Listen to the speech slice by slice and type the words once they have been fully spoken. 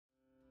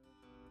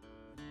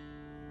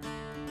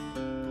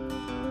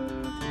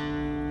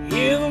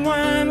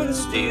the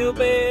steel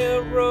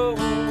bell roll.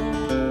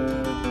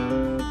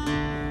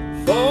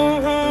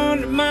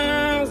 400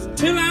 miles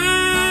until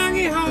I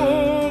get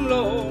home,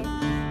 Lord.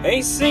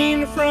 Ain't seen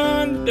the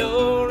front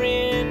door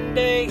in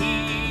days.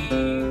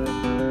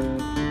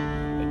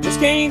 I just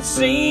can't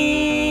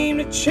seem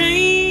to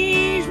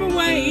change my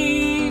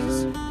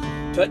ways.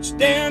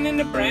 Touchdown in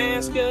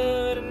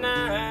Nebraska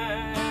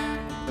tonight.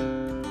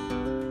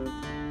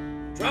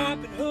 Drop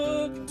and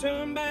hook and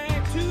turn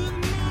back to the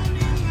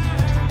morning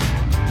light.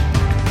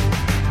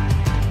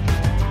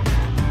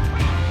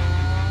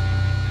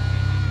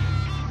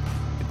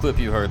 The clip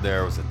you heard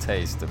there was a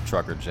taste of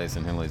trucker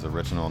Jason Henley's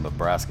original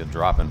Nebraska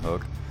Drop and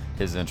Hook,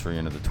 his entry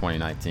into the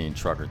 2019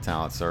 Trucker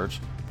Talent Search,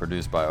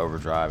 produced by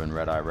Overdrive and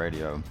Red Eye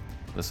Radio.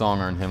 The song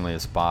earned Henley a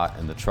spot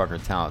in the Trucker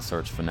Talent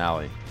Search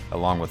finale,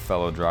 along with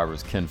fellow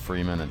drivers Ken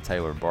Freeman and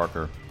Taylor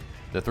Barker.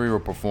 The three will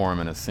perform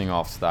in a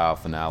sing-off style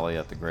finale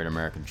at the Great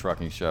American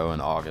Trucking Show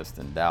in August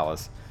in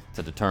Dallas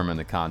to determine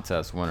the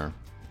contest winner.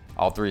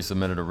 All three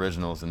submitted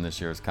originals in this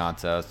year's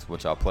contest,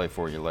 which I'll play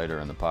for you later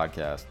in the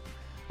podcast.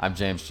 I'm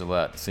James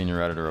Gillette,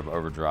 Senior Editor of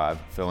Overdrive,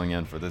 filling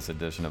in for this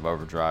edition of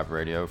Overdrive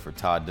Radio for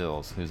Todd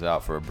Dills, who's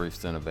out for a brief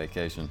stint of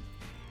vacation.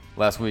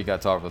 Last week, I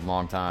talked with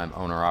longtime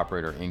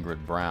owner-operator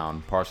Ingrid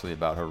Brown, partially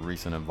about her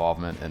recent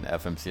involvement in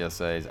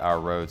FMCSA's Our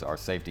Roads, Our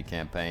Safety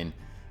campaign,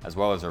 as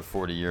well as her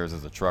 40 years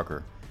as a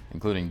trucker,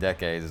 including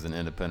decades as an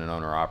independent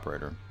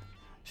owner-operator.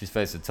 She's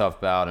faced a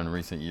tough bout in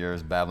recent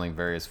years, battling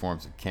various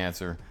forms of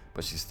cancer,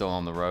 but she's still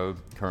on the road,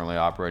 currently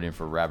operating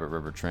for Rabbit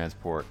River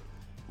Transport.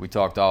 We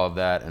talked all of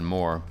that and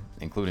more,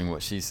 including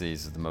what she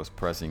sees as the most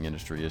pressing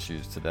industry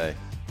issues today.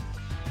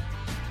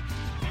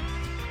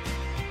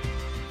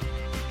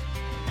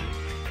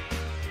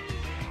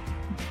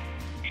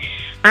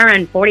 I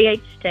run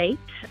 48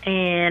 states,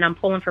 and I'm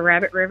pulling for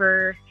Rabbit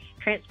River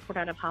Transport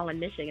out of Holland,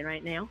 Michigan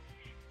right now.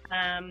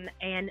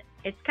 And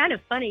it's kind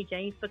of funny,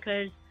 James,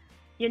 because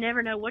you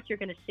never know what you're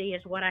going to see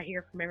is what I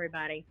hear from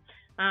everybody.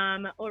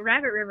 Well,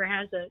 Rabbit River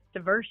has a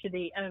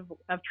diversity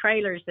of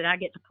trailers that I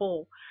get to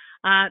pull.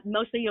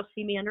 Mostly you'll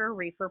see me under a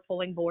reefer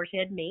pulling boar's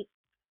head meat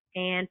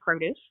and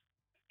produce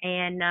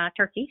and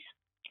turkeys.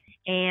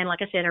 And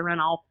like I said, I run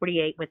all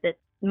 48 with it.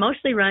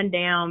 Mostly run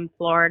down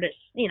Florida,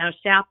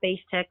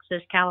 southeast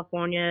Texas,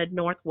 California,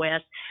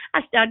 northwest.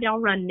 I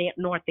don't run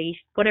northeast,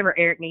 whatever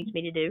Eric needs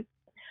me to do.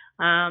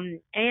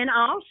 And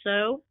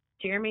also,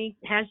 Jeremy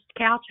has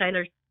cow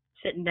trailers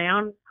sitting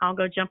down. I'll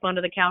go jump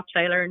onto the cow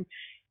trailer and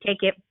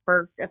take it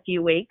for a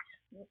few weeks.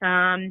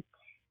 And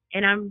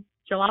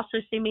you'll also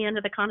see me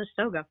under the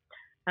Conestoga.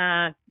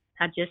 I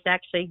just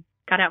actually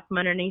got out from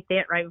underneath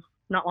it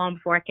not long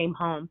before I came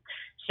home.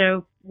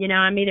 So,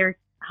 I'm either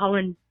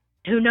hauling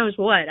who knows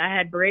what. I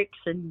had bricks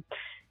and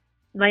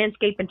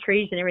landscape and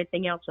trees and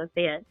everything else with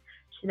it.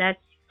 So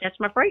that's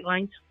my freight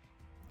lanes.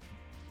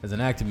 As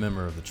an active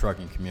member of the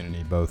trucking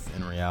community, both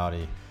in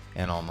reality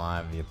and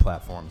online via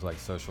platforms like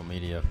social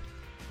media,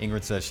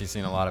 Ingrid says she's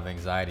seen a lot of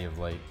anxiety of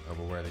late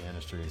over where the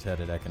industry is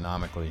headed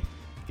economically,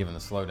 given the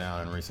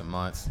slowdown in recent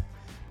months.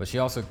 But she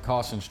also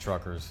cautions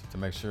truckers to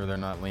make sure they're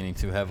not leaning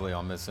too heavily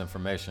on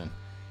misinformation,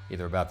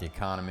 either about the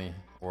economy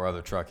or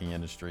other trucking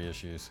industry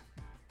issues.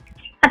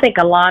 I think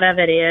a lot of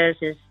it is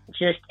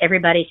just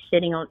everybody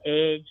sitting on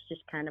edge,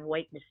 just kind of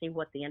waiting to see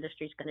what the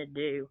industry's going to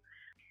do.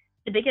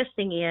 The biggest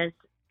thing is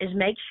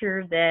make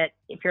sure that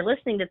if you're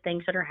listening to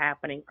things that are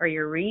happening, or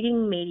you're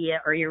reading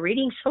media, or you're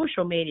reading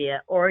social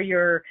media, or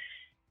you're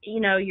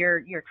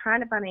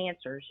trying to find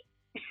answers,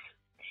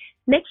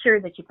 make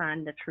sure that you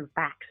find the true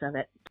facts of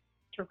it.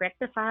 To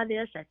rectify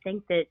this, I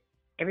think that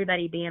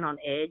everybody being on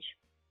edge,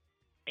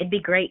 it'd be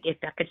great if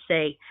I could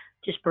say,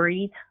 just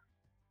breathe.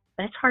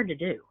 That's hard to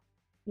do.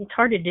 It's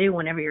hard to do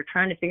whenever you're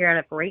trying to figure out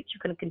if rates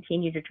are going to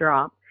continue to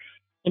drop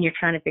and you're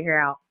trying to figure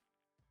out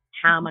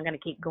how am I going to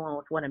keep going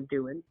with what I'm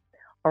doing,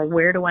 or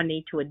where do I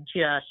need to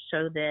adjust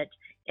so that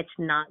it's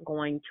not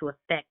going to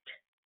affect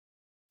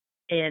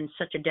in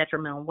such a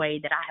detrimental way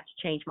that I have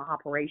to change my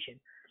operation.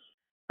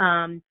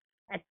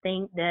 I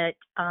think that,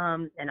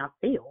 and I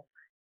feel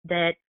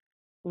that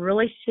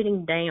really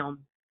sitting down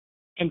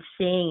and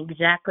seeing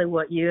exactly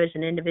what you as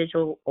an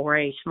individual or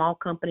a small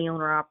company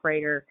owner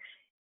operator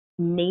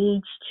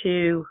needs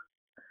to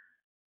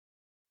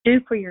do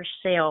for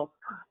yourself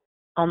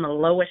on the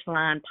lowest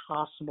line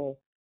possible,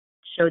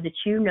 so that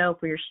you know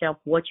for yourself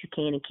what you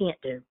can and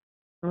can't do.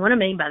 And what I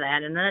mean by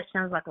that, and that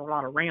sounds like a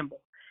lot of ramble,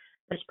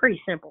 but it's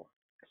pretty simple.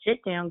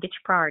 Sit down, get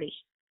your priorities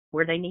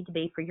where they need to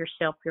be for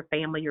yourself, your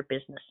family, your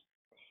business.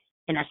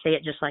 And I say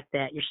it just like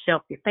that: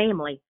 yourself, your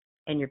family,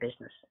 and your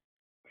business.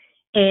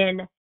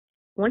 And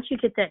once you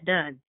get that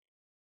done,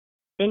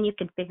 then you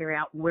can figure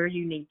out where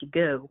you need to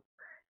go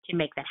to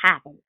make that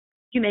happen.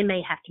 You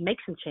may have to make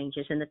some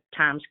changes in the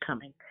times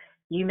coming.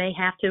 You may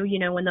have to,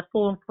 when the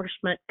full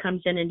enforcement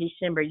comes in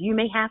December, you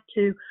may have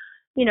to,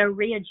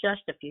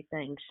 readjust a few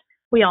things.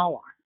 We all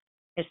are.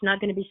 It's not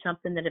going to be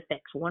something that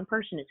affects one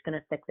person. It's going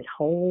to affect the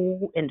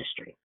whole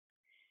industry.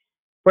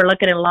 We're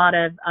looking at a lot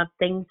of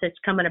things that's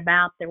coming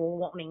about that we're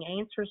wanting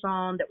answers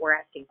on, that we're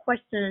asking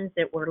questions,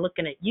 that we're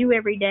looking at you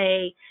every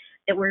day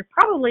that we're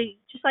probably,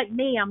 just like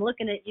me, I'm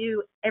looking at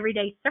you every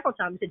day, several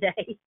times a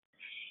day.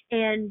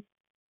 And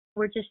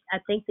I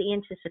think the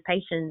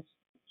anticipation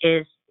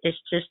is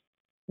just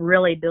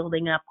really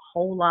building up a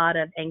whole lot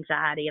of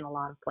anxiety in a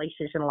lot of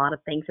places and a lot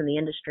of things in the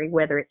industry,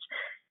 whether it's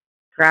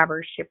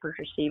drivers, shippers,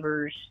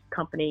 receivers,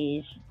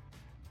 companies.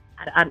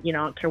 I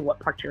don't care what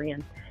part you're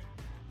in.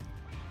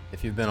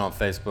 If you've been on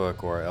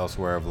Facebook or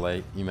elsewhere of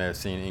late, you may have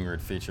seen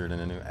Ingrid featured in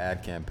a new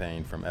ad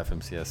campaign from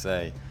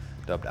FMCSA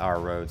dubbed Our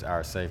Roads,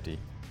 Our Safety.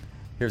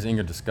 Here's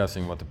Ingrid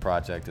discussing what the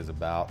project is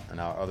about and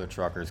how other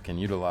truckers can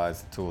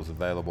utilize the tools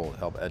available to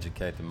help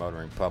educate the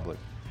motoring public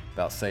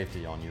about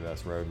safety on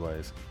U.S.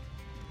 roadways.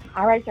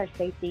 Our Roads, Our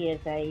Safety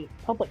is a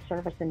public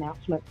service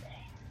announcement.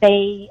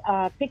 They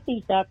pick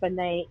these up and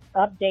they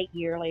update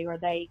yearly, or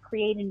they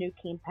create a new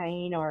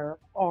campaign or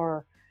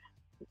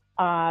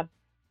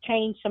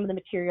change some of the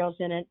materials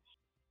in it.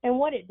 And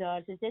what it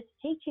does is it's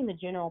teaching the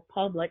general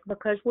public,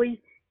 because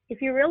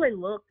if you really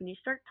look and you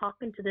start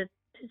talking to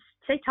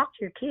talk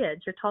to your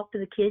kids or talk to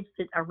the kids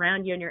that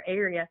around you in your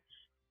area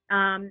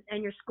and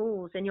your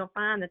schools, and you'll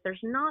find that there's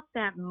not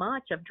that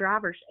much of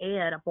driver's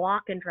ed, a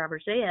block in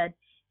driver's ed,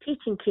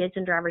 teaching kids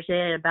in driver's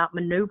ed about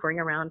maneuvering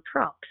around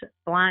trucks,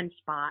 blind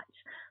spots,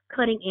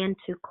 cutting in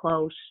too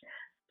close,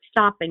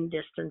 stopping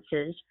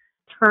distances,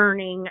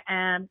 turning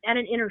at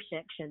an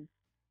intersection.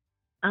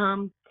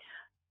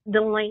 The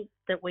length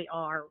that we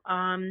are,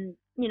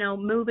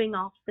 moving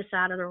off the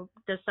side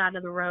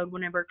of the road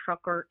whenever a truck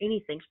or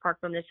anything's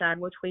parked on the side,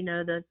 which we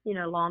know the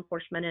law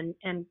enforcement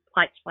and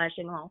lights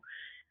flashing law.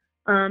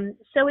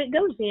 So it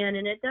goes in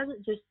and it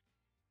doesn't just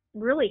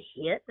really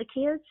hit the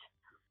kids;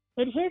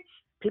 it hits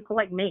people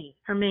like me.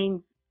 I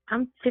mean,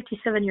 I'm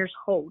 57 years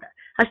old.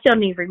 I still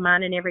need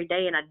reminding every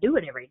day, and I do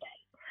it every day.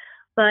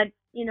 But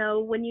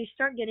when you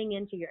start getting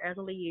into your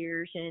elderly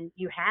years and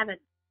you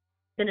haven't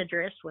been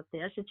addressed with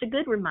this, it's a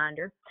good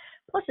reminder.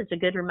 Plus, it's a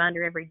good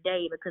reminder every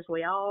day, because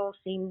we all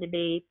seem to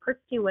be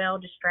pretty well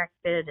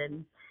distracted,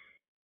 and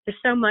there's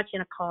so much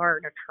in a car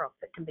and a truck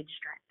that can be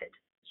distracted.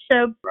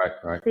 So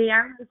Right. the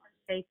Our Roads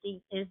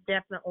Safety is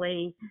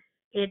definitely,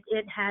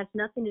 it has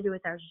nothing to do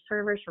with hours of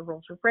service or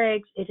rules or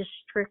regs. It is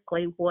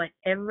strictly what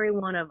every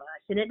one of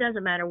us, and it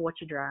doesn't matter what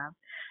you drive,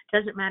 it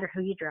doesn't matter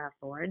who you drive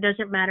for, it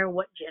doesn't matter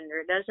what gender,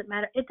 it doesn't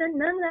matter,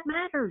 none of that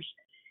matters.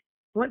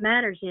 What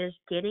matters is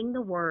getting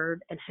the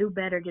word, and who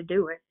better to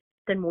do it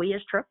than we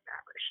as truck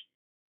drivers.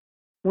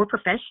 We're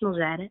professionals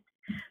at it.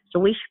 So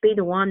we should be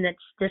the one that's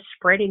just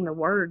spreading the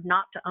word,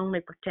 not to only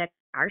protect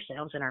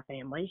ourselves and our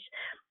families,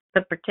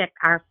 but protect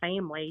our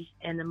families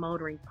and the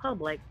motoring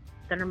public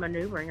that are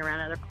maneuvering around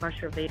other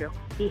commercial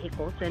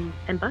vehicles and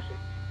buses.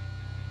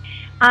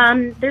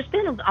 There's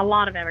been a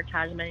lot of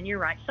advertisement, and you're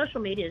right, social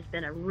media has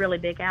been a really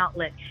big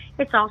outlet.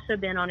 It's also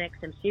been on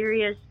XM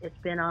Sirius. It's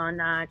been on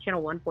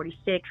Channel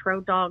 146.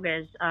 Road Dog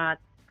as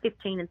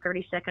 15 and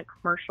 30-second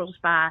commercials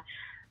by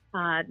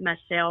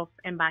myself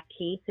and by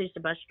Keith, who's the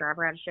bus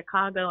driver out of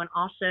Chicago, and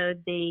also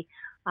the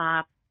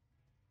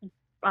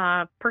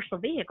personal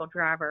vehicle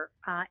driver,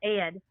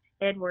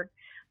 Edward.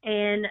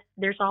 And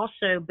there's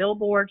also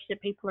billboards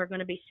that people are going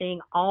to be seeing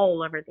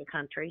all over the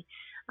country.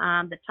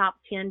 The top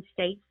 10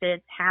 states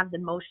that have the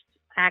most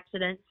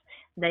accidents,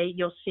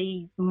 you'll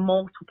see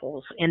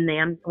multiples in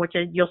them, which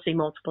you'll see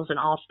multiples in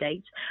all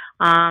states.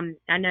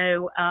 I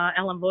know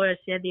Ellen Boyle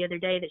said the other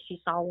day that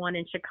she saw one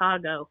in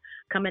Chicago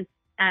coming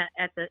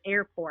at the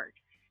airport.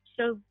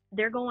 So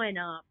they're going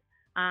up.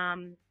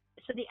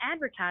 So the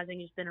advertising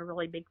has been a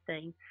really big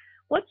thing.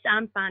 What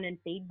I'm finding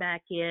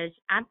feedback is,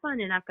 I'm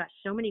finding I've got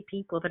so many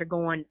people that are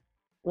going,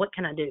 what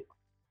can I do?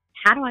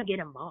 How do I get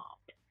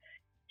involved?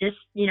 Just,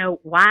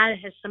 why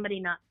has somebody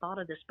not thought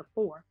of this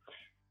before?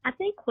 I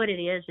think what it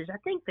is I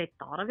think they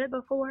thought of it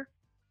before.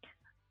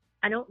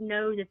 I don't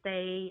know that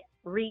they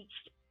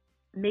reached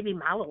maybe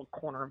my little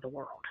corner of the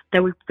world. They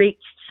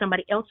reached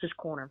somebody else's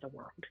corner of the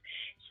world.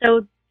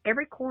 So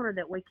every corner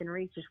that we can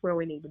reach is where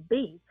we need to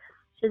be.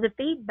 So the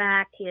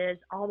feedback is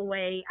all the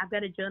way. I've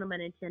got a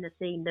gentleman in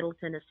Tennessee, Middle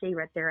Tennessee,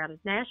 right there out of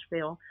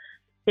Nashville,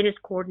 that is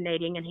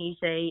coordinating, and he's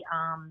a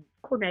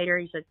coordinator.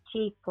 He's a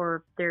chief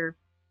for their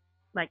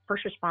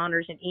first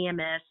responders and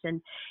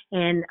EMS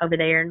and over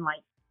there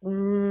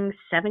in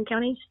 7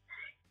 counties.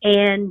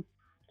 And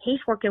he's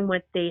working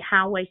with the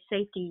highway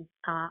safety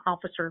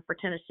officer for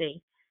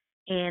Tennessee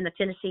and the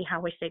Tennessee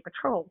Highway State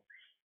Patrol.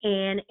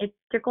 And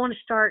they're going to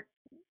start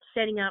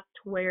setting up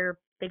to where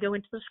they go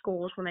into the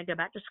schools when they go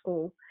back to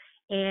school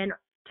and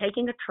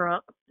taking a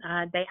truck.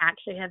 They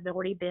actually have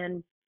already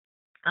been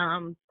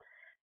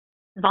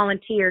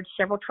volunteered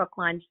several truck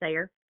lines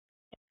there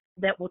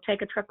that will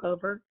take a truck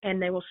over,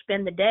 and they will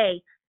spend the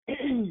day,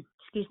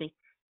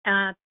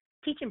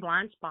 teaching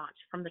blind spots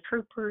from the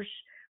troopers,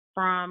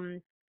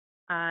 from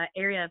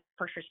area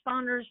first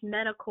responders,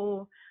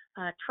 medical,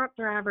 truck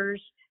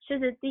drivers, so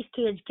that these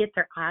kids get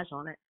their eyes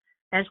on it,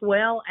 as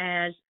well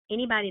as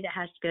anybody that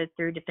has to go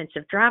through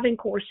defensive driving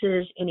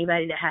courses,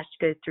 anybody that has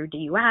to go through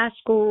DUI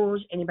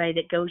schools, anybody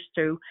that goes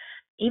through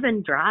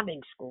even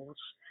driving schools.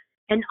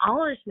 And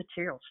all of this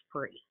material is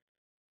free.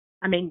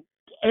 I mean,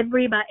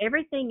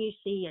 everything you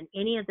see in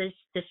any of this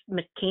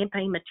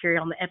campaign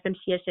material on the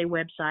FMCSA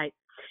website,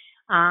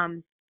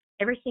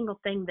 every single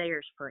thing there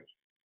is free.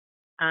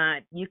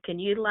 You can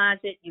utilize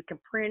it, you can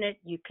print it,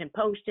 you can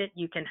post it,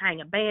 you can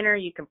hang a banner,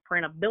 you can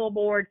print a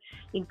billboard,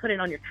 you can put it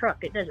on your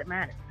truck. It doesn't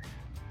matter.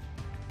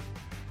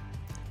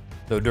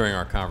 Though during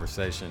our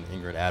conversation,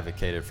 Ingrid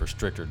advocated for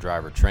stricter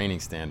driver training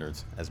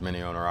standards, as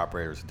many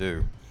owner-operators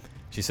do,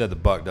 she said the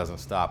buck doesn't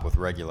stop with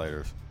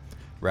regulators.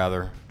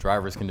 Rather,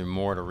 drivers can do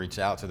more to reach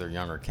out to their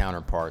younger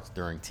counterparts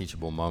during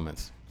teachable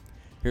moments.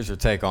 Here's her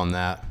take on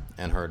that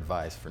and her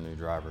advice for new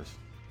drivers.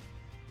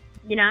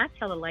 You know, I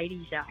tell the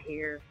ladies out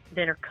here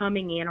that are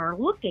coming in or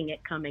looking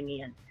at coming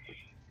in,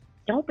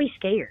 don't be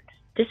scared.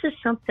 This is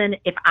something,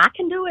 if I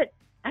can do it,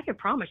 I can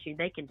promise you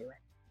they can do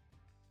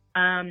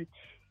it.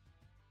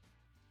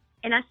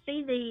 And I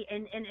see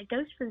and it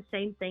goes for the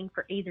same thing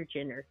for either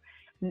gender,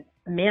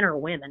 men or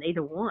women,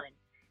 either one.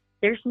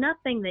 There's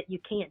nothing that you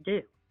can't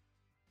do.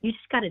 You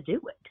just got to do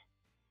it.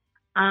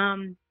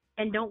 And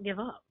don't give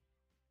up.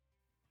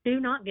 Do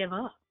not give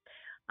up.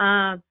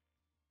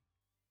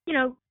 You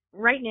know,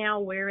 right now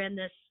we're in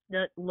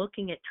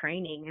looking at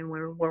training, and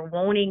we're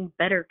wanting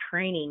better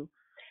training.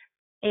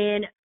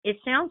 And it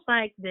sounds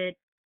like that,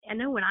 I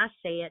know when I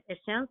say it, it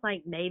sounds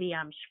like maybe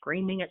I'm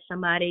screaming at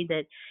somebody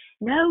that,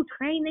 no,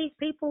 train these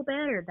people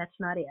better. That's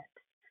not it.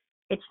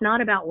 It's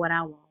not about what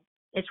I want.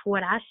 It's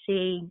what I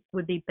see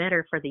would be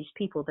better for these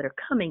people that are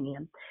coming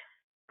in.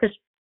 Because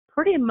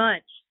pretty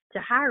much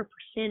the higher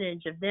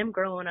percentage of them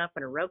growing up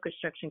in a road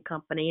construction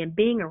company and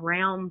being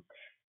around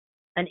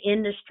an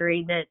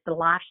industry that the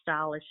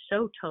lifestyle is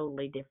so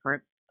totally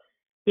different,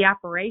 the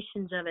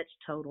operations of it's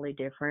totally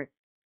different,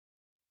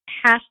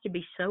 has to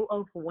be so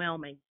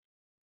overwhelming.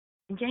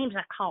 And James,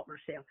 I caught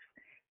myself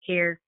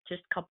here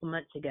just a couple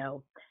months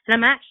ago, and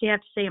I'm actually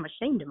have to say I'm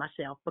ashamed of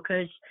myself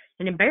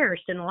and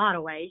embarrassed in a lot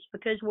of ways,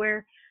 because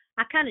where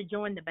I kind of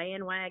joined the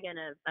bandwagon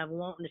of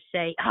wanting to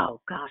say,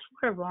 oh gosh,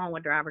 what is wrong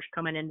with drivers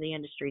coming into the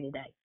industry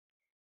today?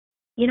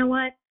 You know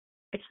what?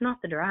 It's not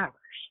the drivers.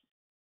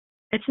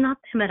 It's not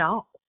them at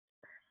all.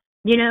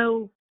 You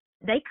know,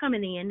 they come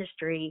in the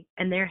industry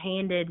and they're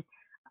handed,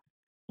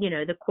 you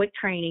know, the quick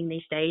training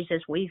these days,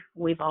 as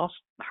we've all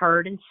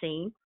heard and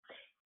seen,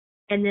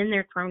 and then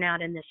they're thrown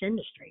out in this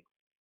industry.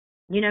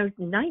 You know,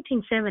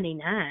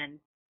 1979,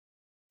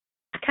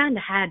 I kind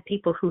of had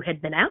people who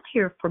had been out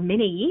here for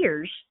many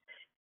years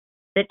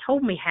that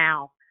told me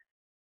how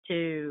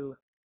to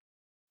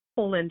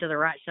pull into the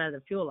right side of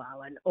the fuel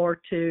island, or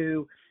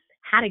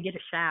how to get a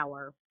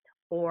shower,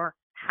 or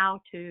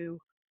how to,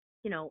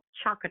 you know,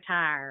 chock a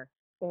tire,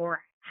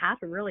 or how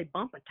to really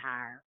bump a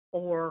tire,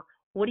 or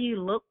what do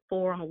you look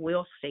for on a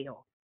wheel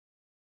seal.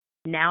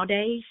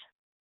 Nowadays,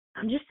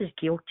 I'm just as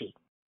guilty.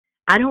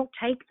 I don't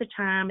take the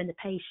time and the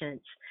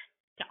patience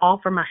to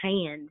offer my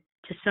hand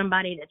to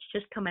somebody that's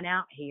just coming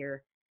out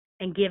here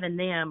and giving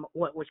them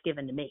what was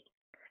given to me.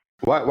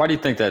 Why do you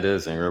think that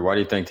is, Ingrid? Why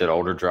do you think that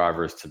older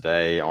drivers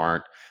today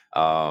aren't,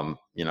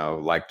 you know,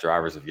 like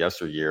drivers of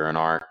yesteryear, and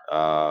aren't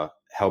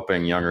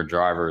helping younger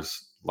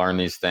drivers learn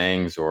these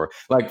things? Or,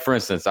 like, for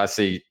instance, I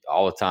see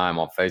all the time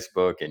on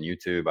Facebook and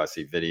YouTube, I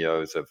see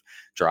videos of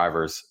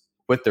drivers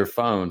with their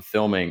phone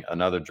filming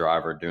another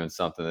driver doing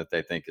something that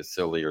they think is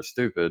silly or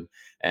stupid.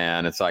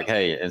 And it's like,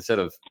 hey, instead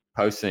of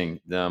posting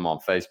them on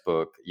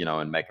Facebook, you know,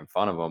 and making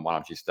fun of them, why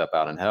don't you step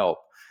out and help?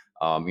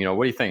 You know,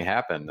 what do you think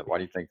happened? Why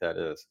do you think that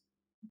is?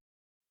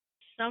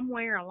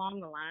 Somewhere along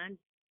the line,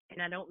 and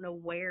I don't know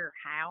where or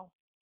how,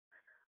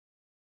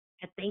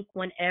 I think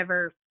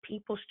whenever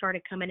people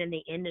started coming in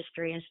the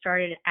industry and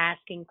started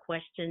asking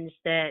questions,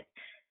 that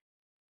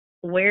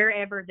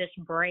wherever this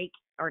break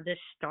or this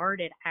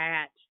started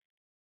at,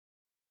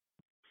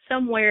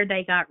 somewhere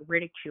they got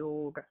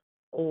ridiculed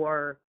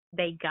or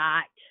they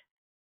got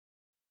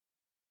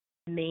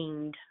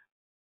meaned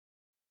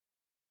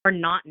for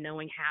not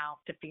knowing how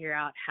to figure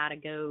out how to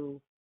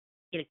go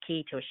get a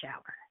key to a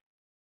shower,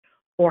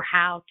 or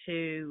how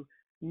to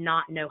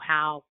not know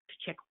how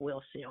to check a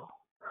wheel seal,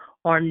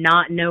 or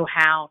not know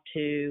how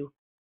to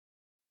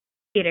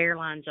get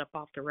airlines up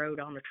off the road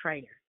on a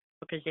trailer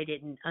because they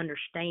didn't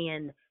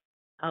understand,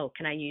 oh,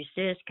 can I use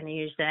this? Can I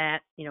use that?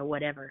 You know,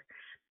 whatever.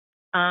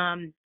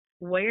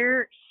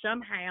 Where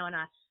somehow, and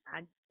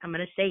I'm going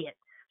to say it,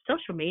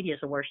 social media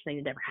is the worst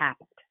thing that ever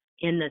happened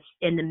in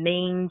the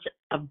means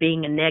of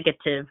being a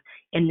negative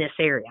in this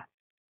area.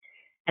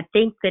 I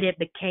think that it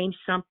became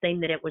something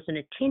that it was an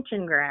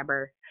attention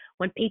grabber.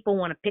 When people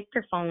want to pick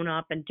their phone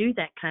up and do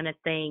that kind of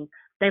thing,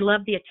 they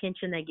love the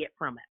attention they get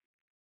from it.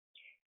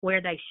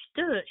 Where they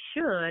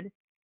should,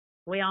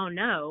 we all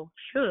know,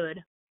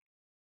 should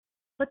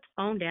put the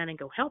phone down and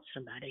go help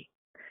somebody.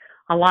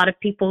 A lot of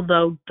people,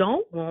 though,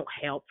 don't want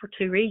help for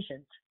two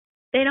reasons.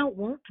 They don't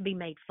want to be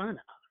made fun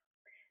of.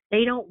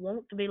 They don't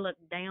want to be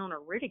looked down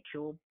or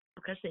ridiculed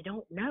because they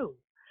don't know.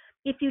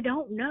 If you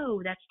don't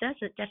know, that's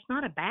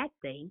not a bad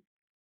thing.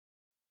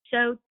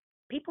 So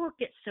people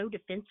get so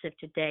defensive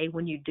today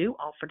when you do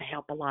offer to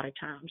help a lot of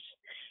times.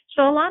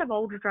 So a lot of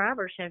older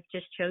drivers have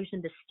just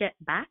chosen to step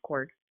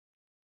backward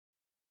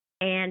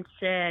and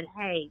said,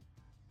 hey,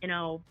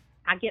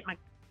 I get my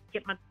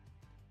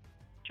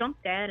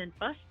jumped at and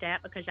fussed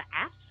at because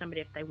I asked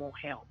somebody if they want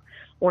help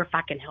or if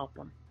I can help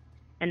them.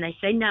 And they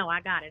say, no,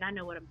 I got it. I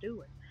know what I'm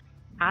doing.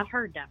 I've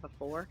heard that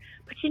before.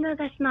 But,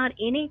 that's not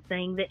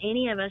anything that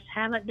any of us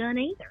haven't done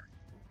either.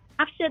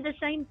 I've said the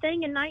same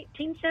thing in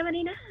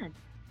 1979.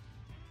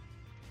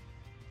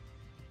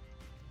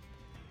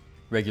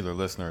 Regular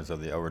listeners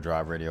of the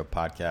Overdrive Radio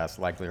podcast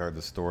likely heard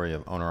the story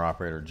of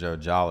owner-operator Joe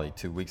Jolly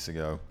 2 weeks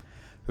ago,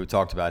 who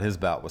talked about his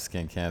bout with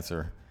skin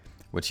cancer,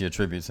 which he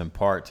attributes in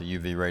part to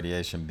UV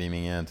radiation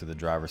beaming in through the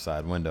driver's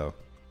side window.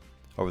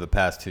 Over the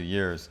past 2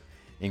 years,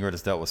 Ingrid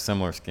has dealt with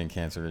similar skin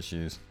cancer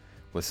issues,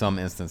 with some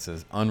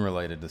instances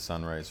unrelated to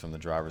sun rays from the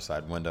driver's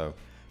side window,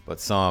 but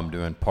some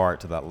due in part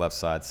to that left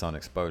side sun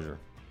exposure.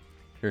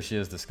 Here she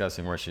is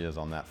discussing where she is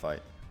on that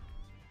fight.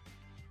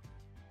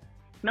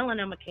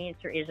 Melanoma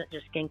cancer isn't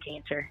just skin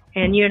cancer,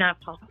 and you and I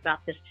have talked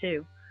about this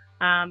too.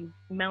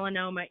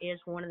 Melanoma is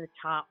one of the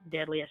top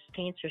deadliest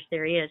cancers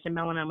there is, and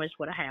melanoma is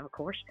what I have, of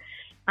course.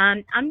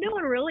 I'm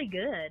doing really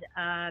good.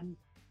 I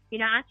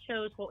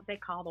chose what they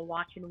call the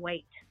watch and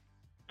wait.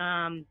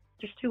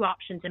 There's two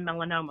options in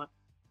melanoma.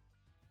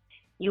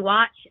 You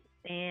watch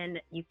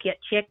and you get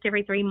checked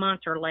every 3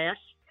 months or less,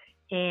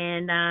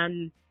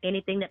 and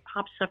anything that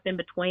pops up in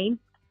between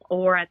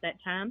or at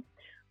that time,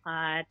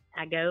 I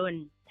go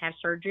and have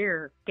surgery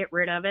or get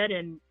rid of it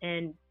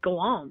and go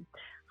on.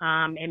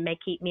 It may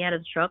keep me out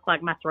of the truck,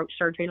 like my throat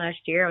surgery last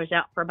year. I was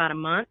out for about a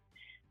month.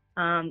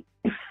 My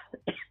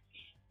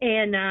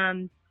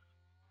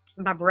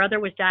brother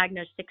was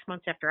diagnosed 6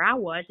 months after I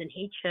was, and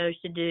he chose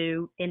to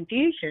do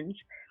infusions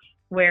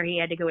where he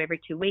had to go every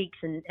 2 weeks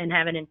and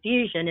have an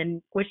infusion,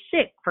 and was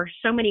sick for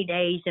so many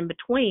days in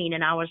between.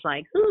 And I was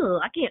like,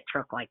 I can't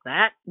truck like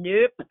that.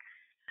 Nope.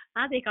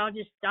 I think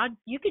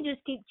you can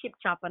just keep chip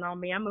chopping on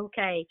me. I'm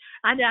okay.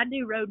 I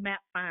do road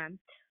map fine.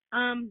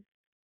 I'm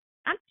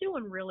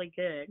doing really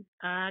good.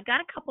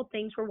 Got a couple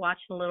things we're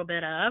watching a little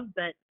bit of,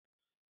 but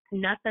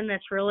nothing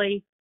that's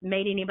really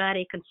made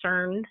anybody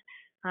concerned.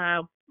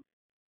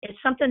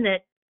 It's something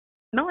that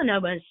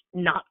melanoma is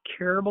not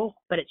curable,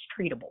 but it's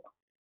treatable.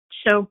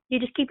 So you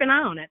just keep an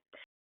eye on it.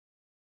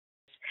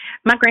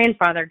 My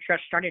grandfather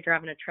started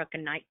driving a truck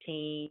in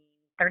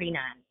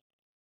 1939.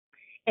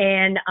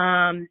 And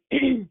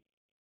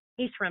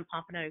he's from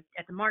Pompano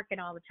at the market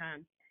all the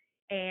time.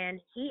 And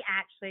he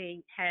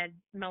actually had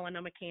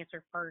melanoma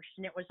cancer first,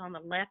 and it was on the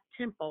left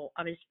temple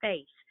of his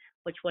face,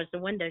 which was the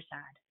window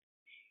side.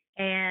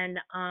 And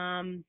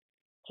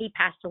he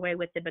passed away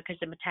with it because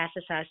it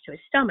metastasized to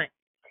his stomach.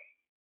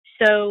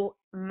 So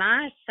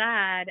my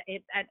side,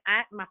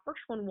 my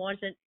first one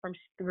wasn't from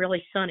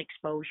really sun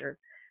exposure.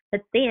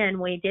 But then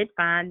we did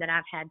find that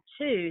I've had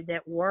two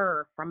that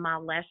were from my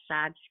left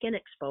side skin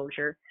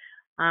exposure,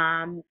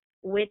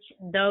 which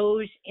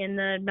those in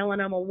the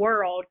melanoma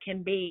world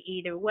can be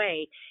either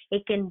way.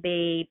 It can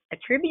be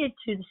attributed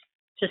to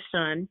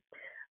sun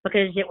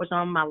because it was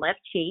on my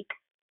left cheek,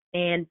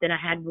 and then I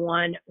had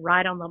one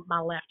right on my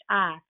left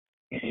eye.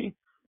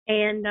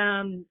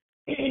 And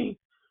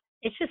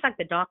it's just like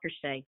the doctors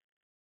say.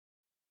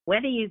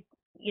 Whether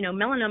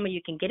melanoma,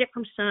 you can get it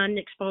from sun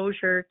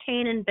exposure,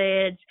 tanning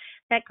beds,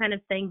 that kind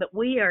of thing. But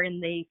we are in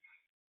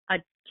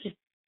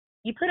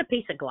you put a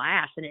piece of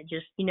glass and it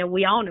just,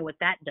 we all know what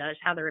that does,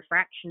 how the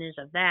refraction is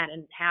of that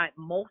and how it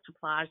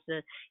multiplies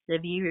the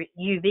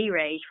UV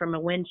rays from a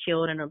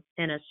windshield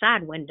and a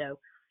side window.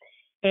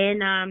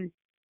 And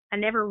I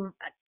never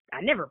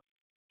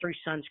threw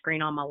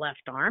sunscreen on my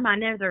left arm. I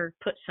never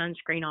put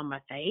sunscreen on my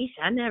face.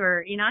 I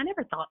never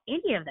thought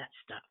any of that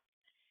stuff.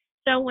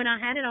 So when I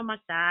had it on my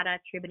side, I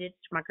attributed it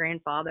to my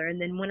grandfather. And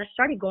then when I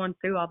started going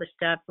through all the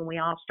stuff and we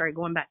all started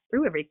going back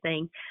through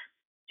everything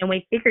and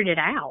we figured it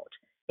out,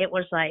 it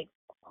was like,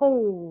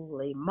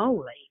 holy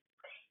moly.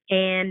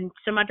 And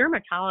so my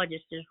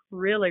dermatologist is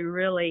really,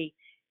 really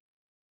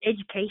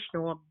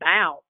educational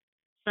about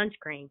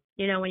sunscreen.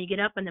 When you get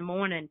up in the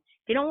morning,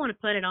 if you don't want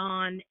to put it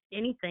on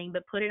anything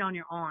but put it on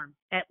your arm,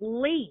 at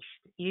least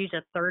use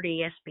a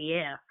 30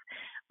 SPF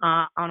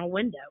on a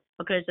window,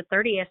 because the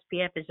 30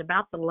 SPF is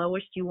about the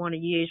lowest you want to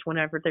use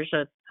whenever there's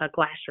a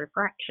glass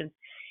refraction.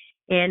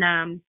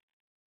 And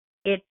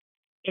it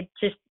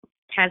just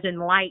has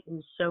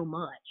enlightened so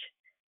much.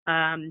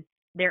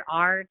 There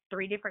are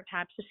 3 different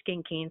types of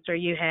skin cancer.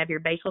 You have your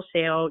basal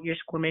cell, your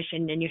squamous,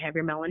 and then you have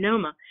your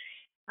melanoma.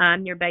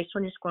 Your basal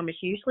and your squamous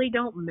usually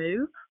don't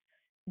move,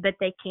 but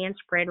they can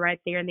spread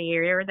right there in the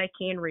area, or they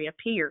can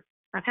reappear.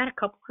 I've had a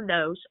couple of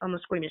those on the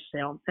squamous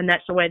cell, and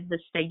that's the way the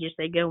stages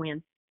they go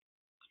in.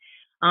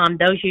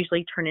 Those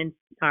usually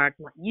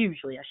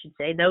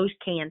those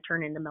can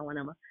turn into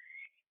melanoma,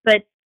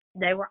 but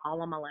they were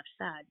all on my left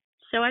side.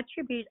 So I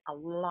attribute a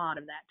lot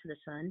of that to the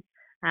sun,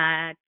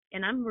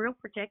 and I'm real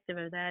protective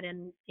of that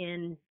in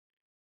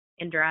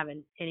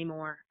driving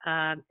anymore.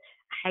 I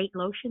hate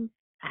lotion.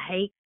 I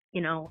hate,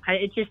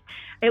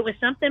 it was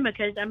something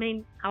because, I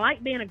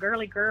like being a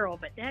girly girl,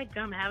 but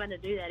dadgum having to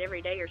do that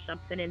every day or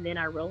something, and then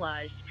I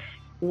realized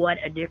what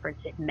a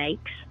difference it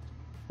makes.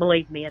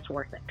 Believe me, it's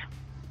worth it.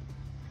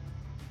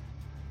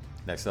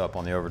 Next up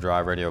on the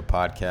Overdrive Radio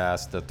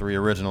podcast, the 3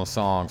 original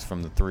songs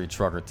from the 3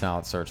 Trucker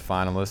Talent Search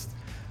finalists,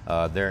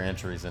 their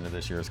entries into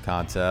this year's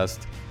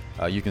contest.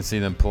 You can see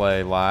them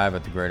play live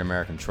at the Great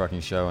American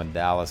Trucking Show in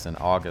Dallas in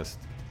August.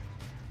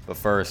 But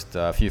first,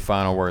 a few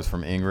final words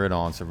from Ingrid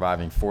on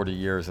surviving 40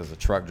 years as a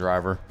truck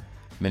driver,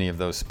 many of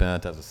those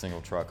spent as a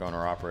single truck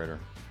owner-operator.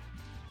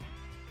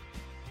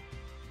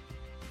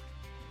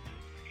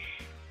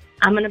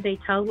 I'm going to be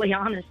totally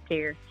honest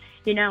here.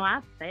 You know,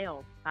 I've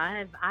failed.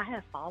 I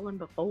have fallen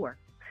before.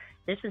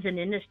 This is an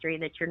industry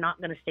that you're not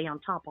going to stay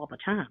on top all the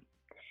time.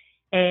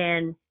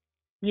 And,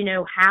 you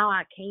know, how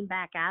I came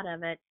back out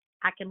of it,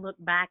 I can look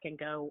back and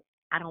go,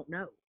 I don't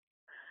know.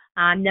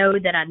 I know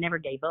that I never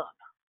gave up.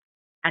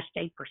 I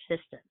stayed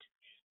persistent.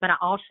 But I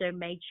also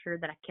made sure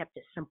that I kept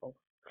it simple.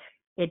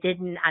 I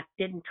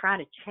didn't try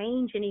to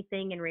change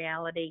anything in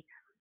reality.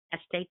 I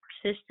stayed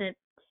persistent,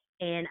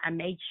 and I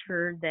made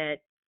sure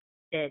that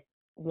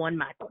one,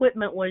 my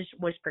equipment was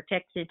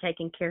protected,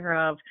 taken care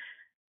of,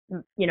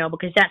 you know,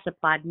 because that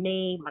supplied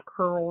me, my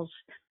curls,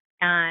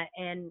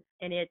 and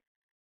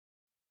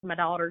my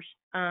daughters.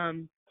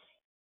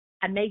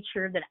 I made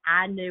sure that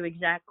I knew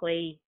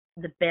exactly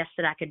the best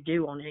that I could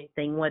do on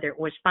anything, whether it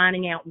was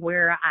finding out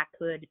where I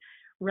could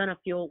run a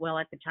fuel. Well,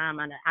 at the time,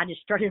 I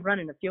just started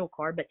running a fuel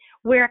card, but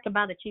where I could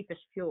buy the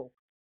cheapest fuel,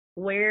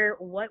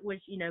 what was,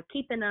 you know,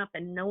 keeping up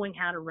and knowing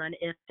how to run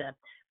IFTA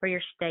for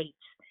your states.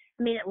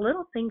 I mean,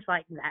 little things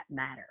like that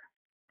matter.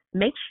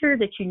 Make sure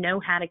that you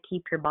know how to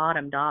keep your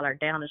bottom dollar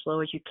down as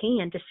low as you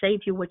can to save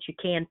you what you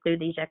can through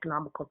these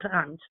economical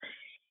times.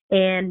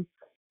 And,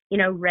 you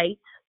know,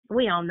 rates,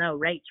 we all know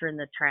rates are in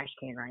the trash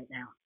can right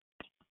now.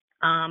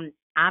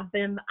 I've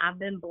been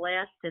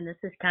blessed, and this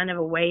is kind of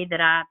a way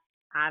that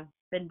I've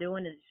been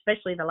doing it,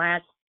 especially the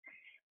last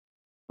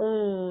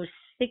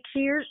 6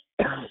 years.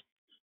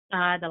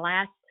 The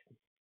last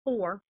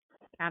 4,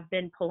 I've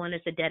been pulling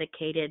as a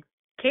dedicated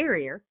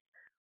carrier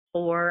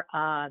for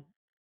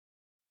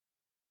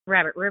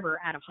Rabbit River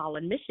out of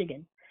Holland,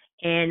 Michigan,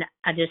 and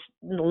I just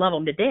love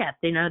them to death.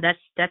 You know,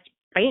 that's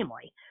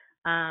family.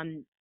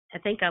 I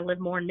think I live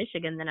more in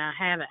Michigan than I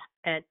have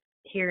at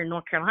here in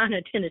North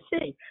Carolina,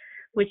 Tennessee,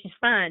 which is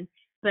fine.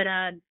 But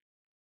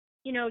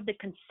you know, the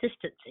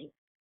consistency.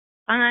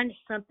 Find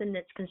something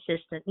that's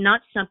consistent,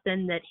 not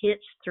something that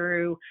hits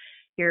through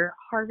your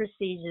harvest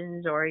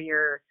seasons or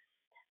your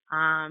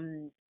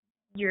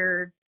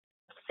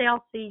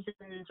sale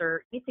seasons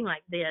or anything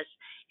like this.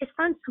 It's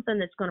find something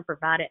that's going to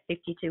provide it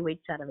 52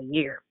 weeks out of a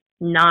year,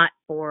 not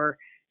for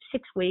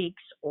 6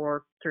 weeks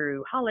or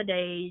through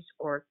holidays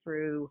or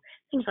through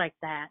things like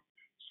that.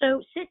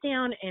 So sit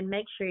down and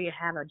make sure you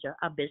have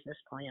a business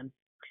plan.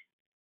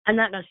 I'm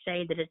not going to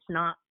say that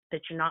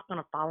you're not going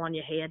to fall on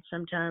your head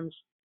sometimes,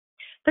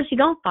 but you're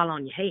going to fall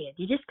on your head.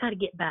 You just got to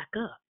get back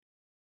up,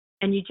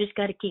 and you just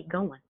got to keep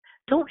going.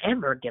 Don't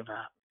ever give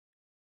up.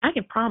 I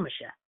can promise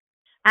you.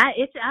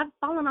 I've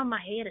fallen on my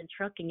head in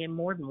trucking in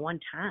more than one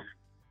time,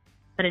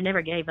 but I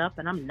never gave up,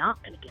 and I'm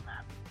not going to give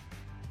up.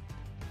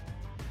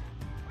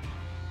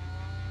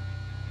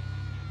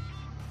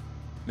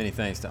 Many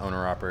thanks to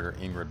owner-operator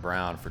Ingrid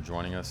Brown for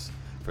joining us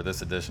for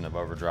this edition of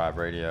Overdrive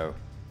Radio.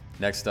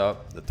 Next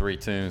up, the 3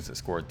 tunes that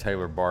scored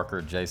Taylor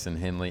Barker, Jason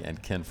Henley,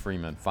 and Ken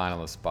Freeman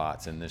finalist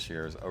spots in this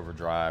year's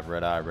Overdrive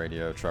Red Eye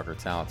Radio Trucker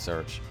Talent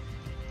Search.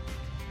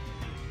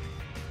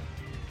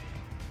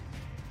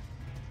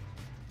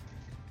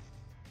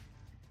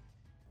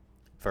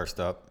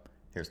 First up,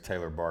 here's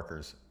Taylor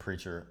Barker's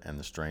Preacher and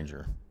the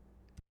Stranger.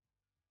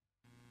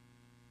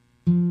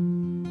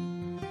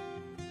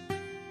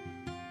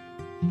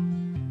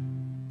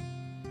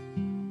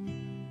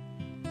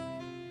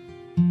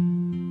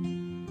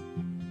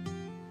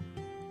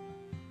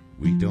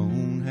 We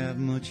don't have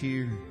much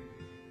here,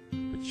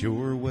 but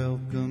you're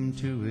welcome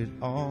to it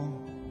all.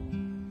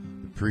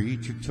 The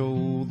preacher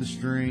told the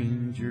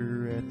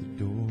stranger at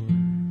the door,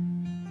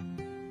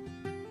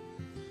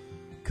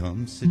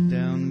 come sit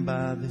down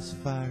by this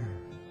fire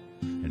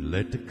and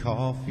let the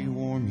coffee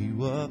warm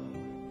you up.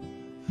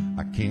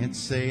 I can't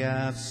say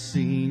I've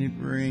seen it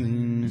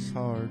rain this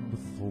hard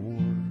before.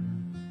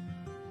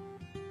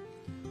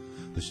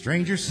 The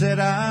stranger said,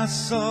 I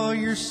saw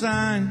your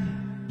sign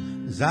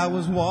as I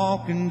was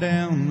walking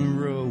down the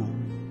road.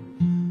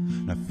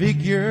 I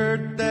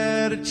figured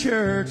that a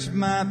church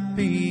might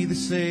be the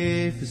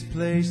safest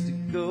place to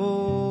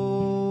go.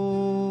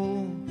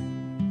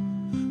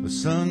 But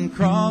sun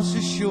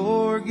crosses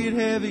sure get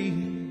heavy.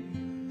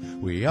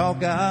 We all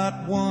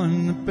got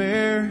one to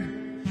bear.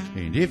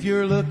 And if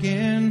you're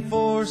looking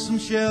for some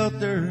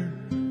shelter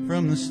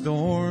from the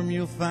storm,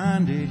 you'll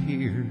find it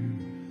here.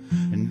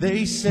 And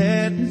they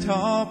sat and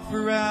talked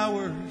for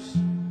hours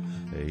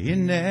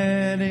in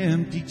that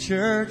empty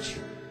church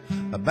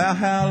about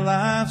how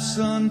life's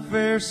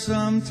unfair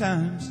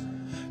sometimes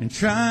and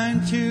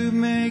trying to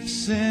make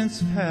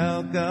sense of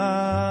how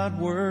God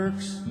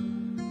works.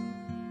 And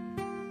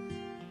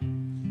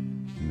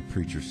the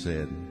preacher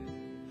said,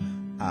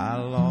 I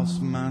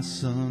lost my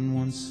son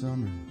one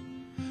summer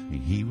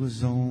and he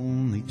was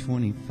only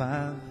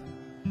 25.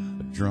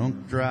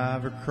 drunk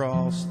driver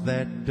crossed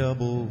that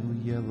double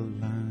yellow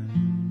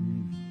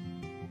line.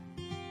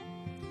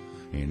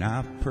 And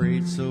I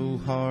prayed so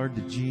hard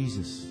to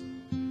Jesus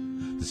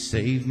to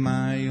save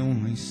my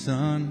only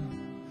son.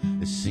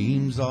 It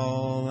seems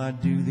all I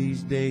do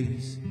these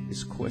days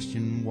is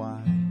question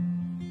why.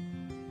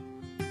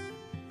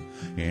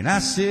 And I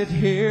sit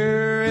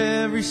here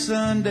every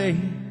Sunday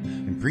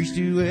and preach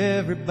to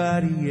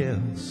everybody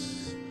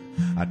else.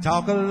 I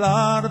talk a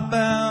lot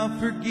about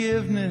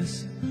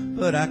forgiveness,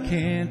 but I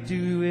can't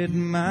do it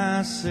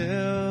myself.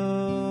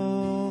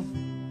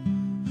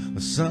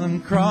 The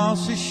sun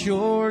crosses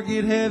shore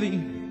get heavy,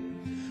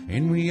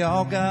 and we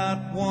all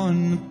got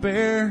one to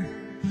bear.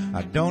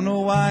 I don't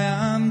know why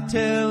I'm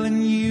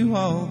telling you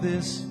all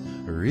this,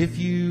 or if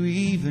you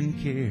even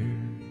care.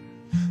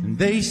 And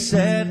they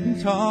sat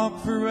and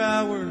talked for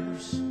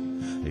hours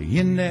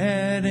in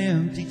that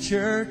empty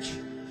church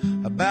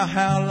about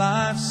how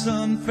life's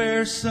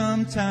unfair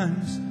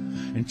sometimes,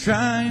 and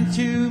trying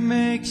to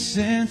make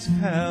sense of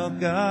how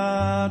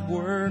God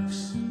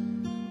works.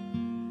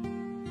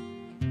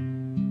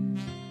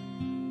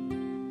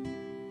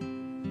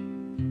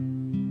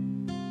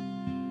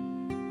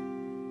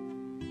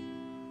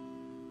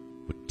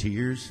 But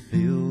tears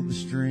filled the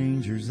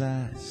stranger's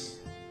eyes.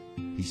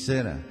 He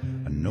said, I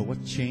know I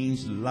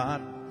changed a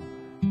lot.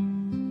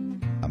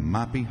 I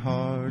might be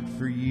hard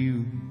for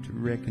you to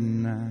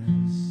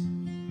recognize.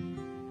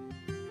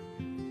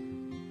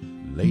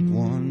 Late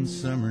one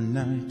summer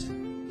night,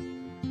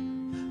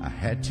 I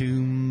had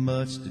too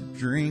much to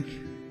drink.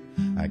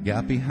 I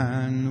got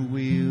behind the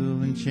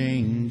wheel and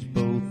changed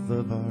both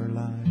of our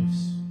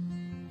lives.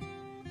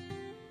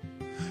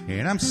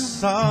 And I'm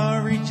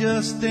sorry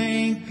just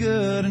ain't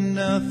good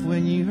enough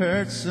when you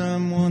hurt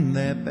someone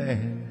that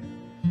bad.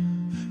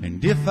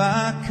 And if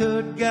I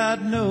could,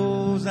 God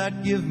knows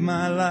I'd give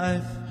my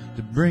life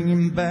to bring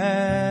him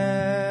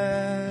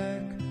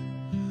back.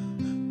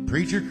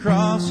 Preacher,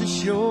 cross the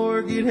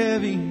shore get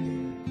heavy,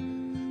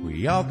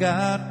 we all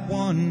got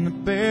one to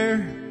bear.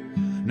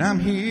 And I'm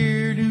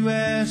here to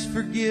ask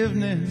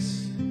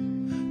forgiveness,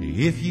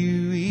 if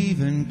you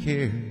even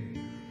care.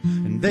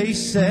 And they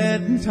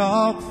sat and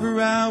talked for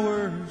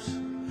hours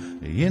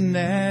in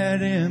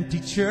that empty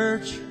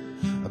church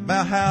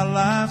about how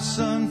life's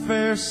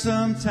unfair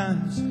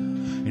sometimes,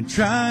 and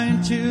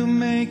trying to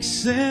make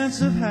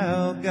sense of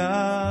how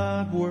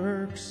God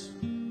works.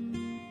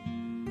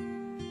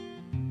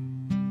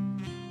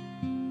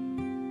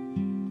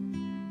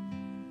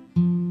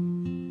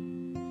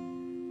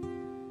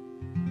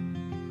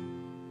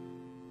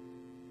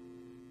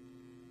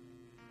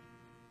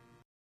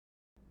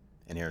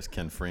 And here's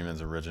Ken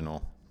Freeman's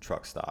original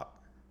Truck Stop.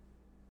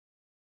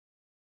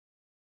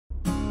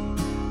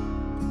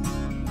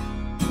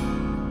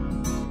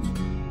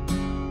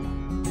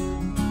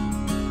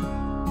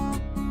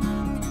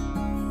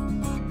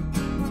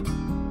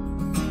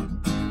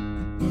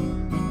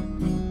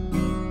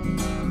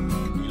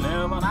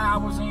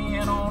 Hours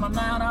in on a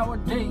 9-hour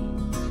day,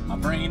 my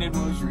brain it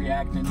was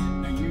reacting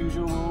in the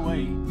usual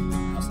way.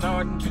 I'm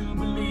starting to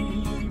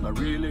believe I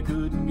really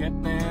couldn't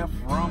get there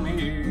from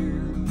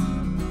here.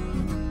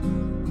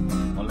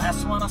 Well,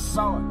 that's when I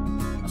saw it,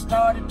 I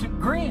started to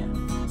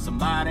grin.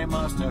 Somebody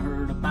must have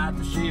heard about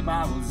the shape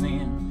I was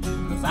in,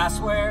 'cause I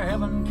swear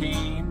heaven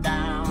came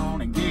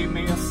down and gave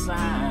me a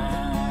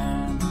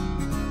sign.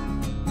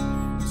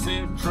 It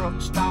said,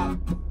 truck stop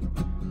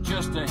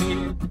just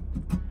ahead,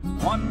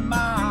 1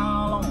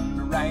 mile on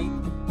the right.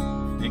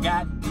 They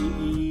got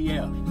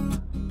DEF,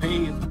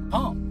 pay at the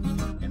pump,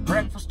 and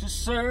breakfast is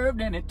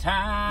served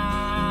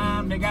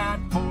anytime. They got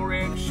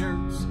 4X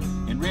shirts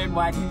in red,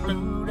 white, and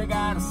blue. They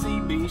got a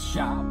CB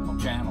shop on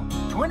channel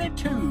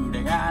 22.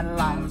 They got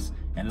lots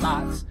and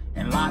lots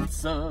and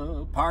lots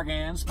of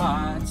parking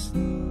spots.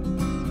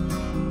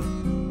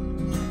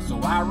 So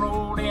I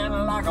rolled in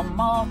like a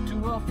moth to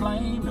a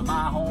flame, to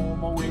my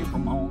home away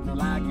from home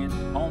till I get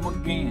home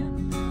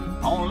again.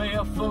 Only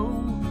a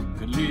fool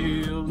could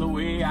live the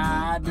way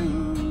I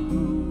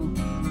do.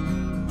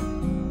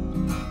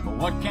 But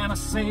what can I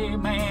say,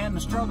 man, the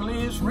struggle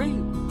is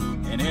real,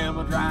 and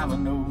every driver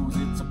knows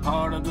it's a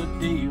part of the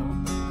deal.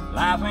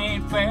 Life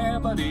ain't fair,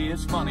 but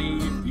it's funny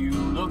if you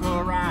look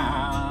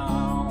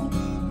around.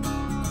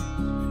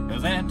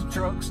 'Cause at the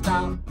truck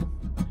stop,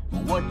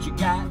 what you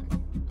got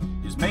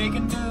is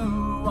making do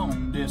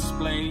on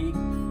display.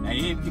 Now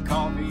if your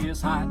coffee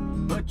is hot,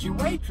 but your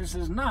waitress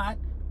is not,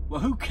 well,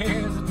 who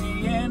cares at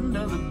the end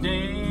of the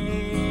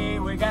day?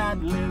 We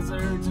got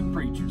lizards and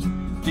preachers,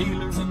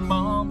 dealers and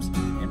bums,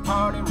 and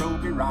party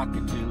rope you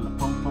rockin' till the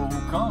popo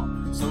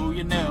come. So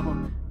you never,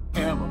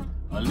 ever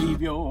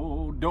leave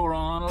your door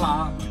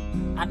unlocked.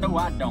 I know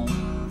I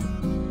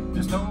don't.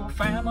 There's no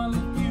family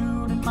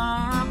feud in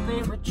my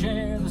favorite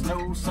chair. There's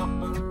no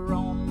supper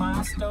on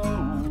my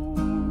stove.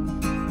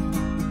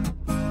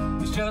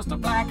 It's just a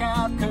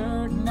blackout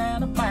curtain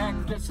and a back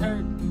that's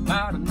hurt.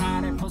 About a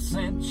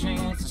 90%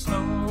 chance of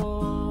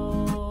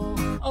snow.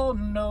 Oh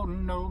no,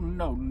 no,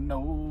 no,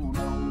 no,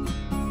 no.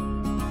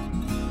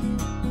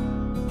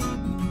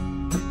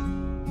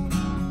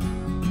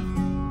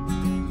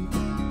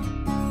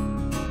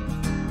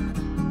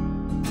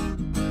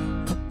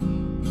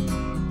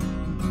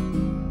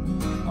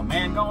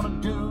 you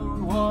gonna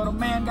do what a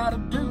man gotta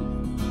do?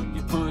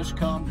 If push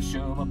come to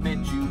shove, I bet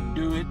you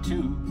do it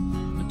too.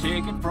 But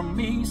take it from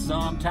me,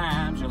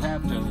 sometimes you'll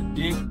have to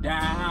dig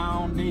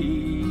down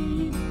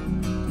deep.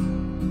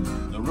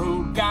 The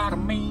road got a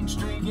mean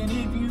streak, and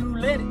if you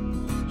let it,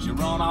 she'll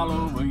run all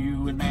over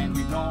you, and man,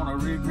 you're gonna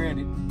regret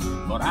it.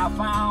 But I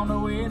found a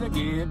way to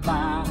get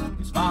by,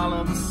 is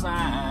follow the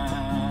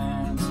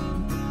signs.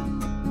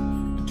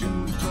 The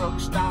two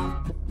trucks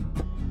stop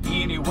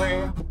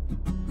anywhere,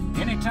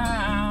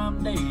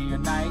 anytime, day or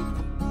night.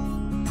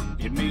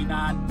 It may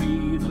not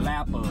be the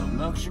lap of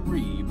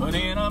luxury, but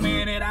in a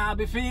minute I'll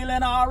be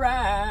feeling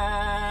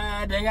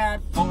alright. They got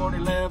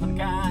 11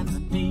 kinds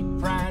of deep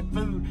fried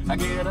food. I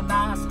get a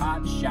nice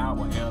hot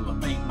shower,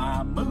 elevate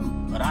my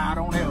mood. But I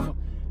don't ever,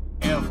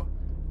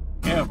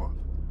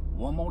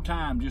 one more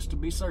time just to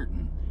be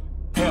certain,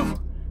 ever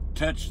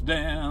touch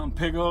them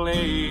pickle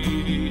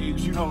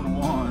eggs. You know the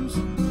ones.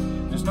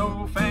 There's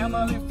no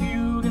family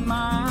feud in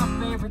my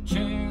favorite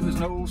chair. There's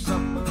no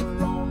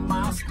supper on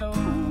my stove.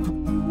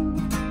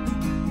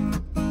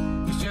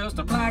 It's just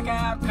a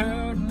blackout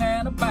curtain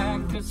and a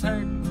back that's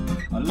hurting.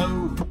 A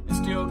load that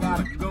still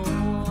gotta go.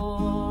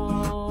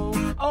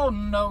 Oh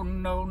no,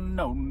 no,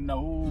 no,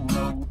 no,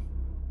 no.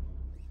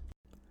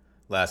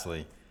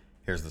 Lastly,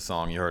 here's the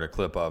song you heard a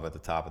clip of at the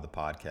top of the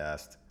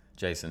podcast,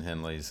 Jason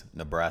Henley's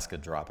Nebraska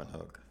Dropping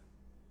Hook.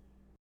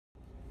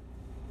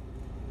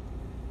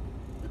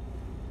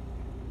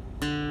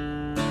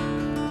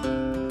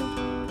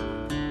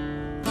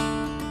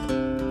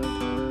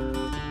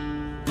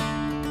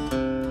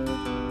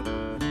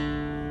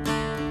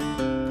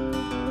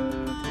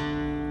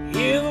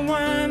 Hear the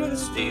whine of the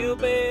steel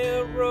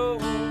bell roll.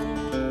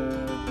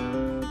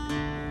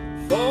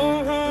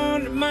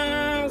 400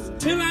 miles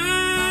until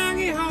I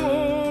get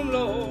home,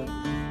 Lord.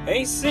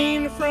 Ain't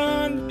seen the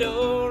front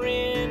door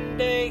in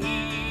days.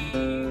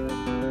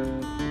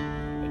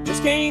 I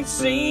just can't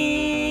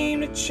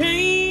seem to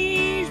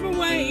change my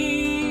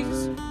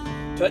ways.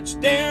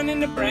 Touchdown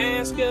in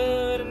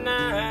Nebraska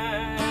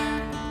tonight.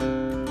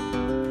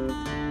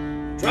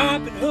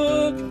 Drop and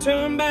hook and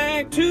turn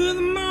back to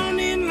the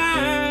morning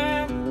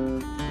light.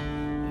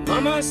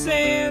 Mama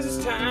says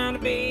it's time to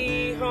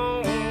be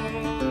home.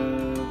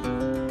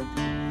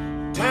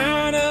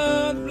 Tired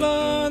of the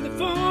blood that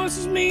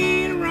forces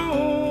me to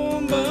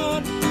roam,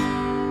 but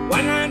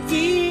white line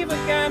fever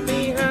got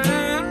me high.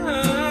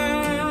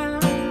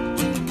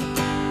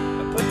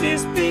 I put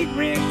this big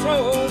rig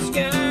towards the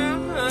sky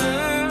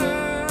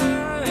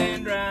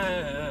and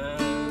drive.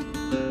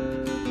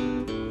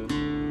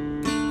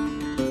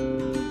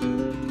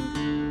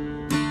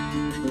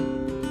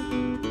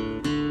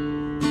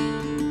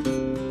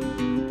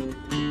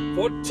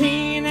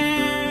 "14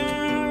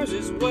 hours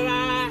is what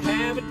I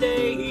have a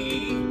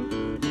day.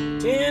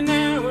 10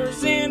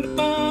 hours in the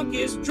bunk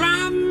is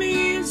driving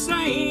me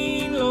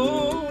insane,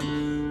 Lord.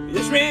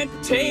 This red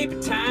tape,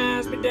 it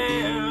ties me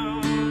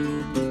down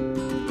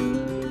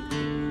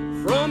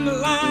from the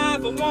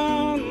life I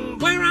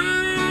want where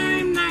I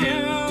am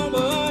now.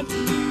 But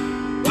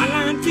white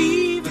line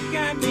fever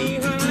got me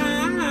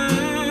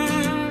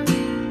high.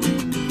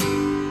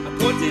 I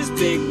put this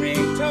big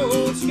rig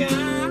towards the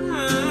sky.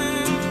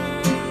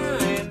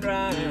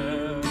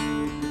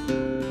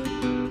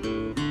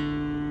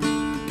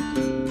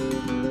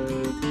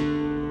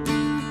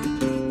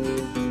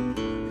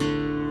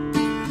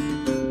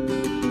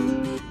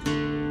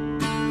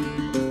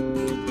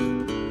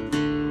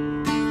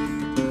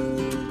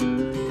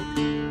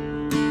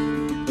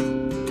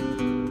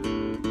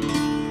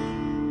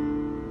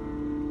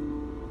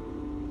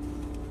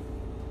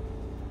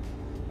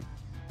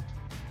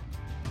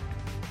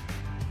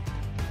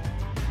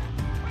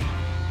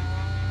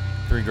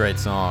 Three great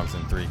songs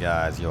and three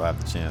guys you'll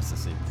have the chance to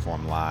see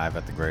perform live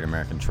at the Great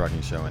American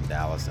Trucking Show in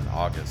Dallas in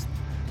August,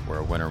 where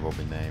a winner will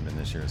be named in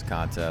this year's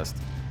contest.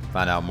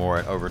 Find out more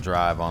at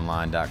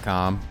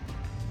overdriveonline.com.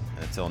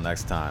 And until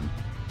next time,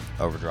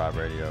 Overdrive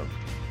Radio.